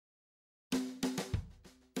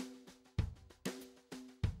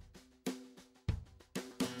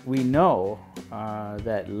We know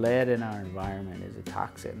that lead in our environment is a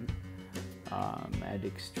toxin at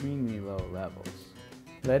extremely low levels.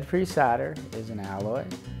 Lead-free solder is an alloy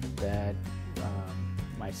that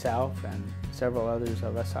myself and several others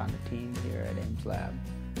of us on the team here at Ames Lab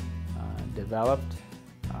developed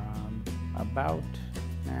about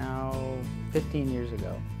now 15 years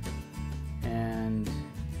ago. And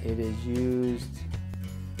it is used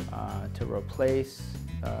to replace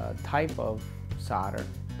a type of solder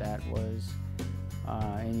that was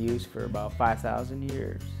in use for about 5,000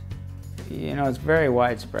 years. You know, it's very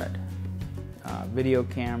widespread. Video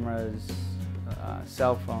cameras,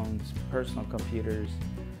 cell phones, personal computers,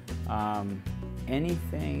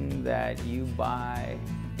 anything that you buy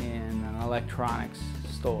in an electronics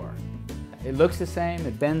store. It looks the same,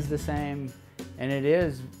 it bends the same, and it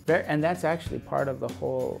is very, and that's actually part of the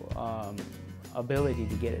whole ability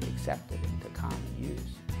to get it accepted into common use.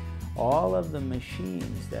 All of the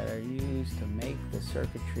machines that are used to make the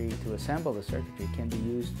circuitry, to assemble the circuitry, can be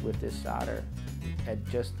used with this solder at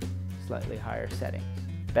just slightly higher settings.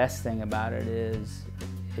 Best thing about it is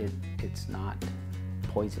it's not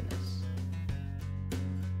poisonous.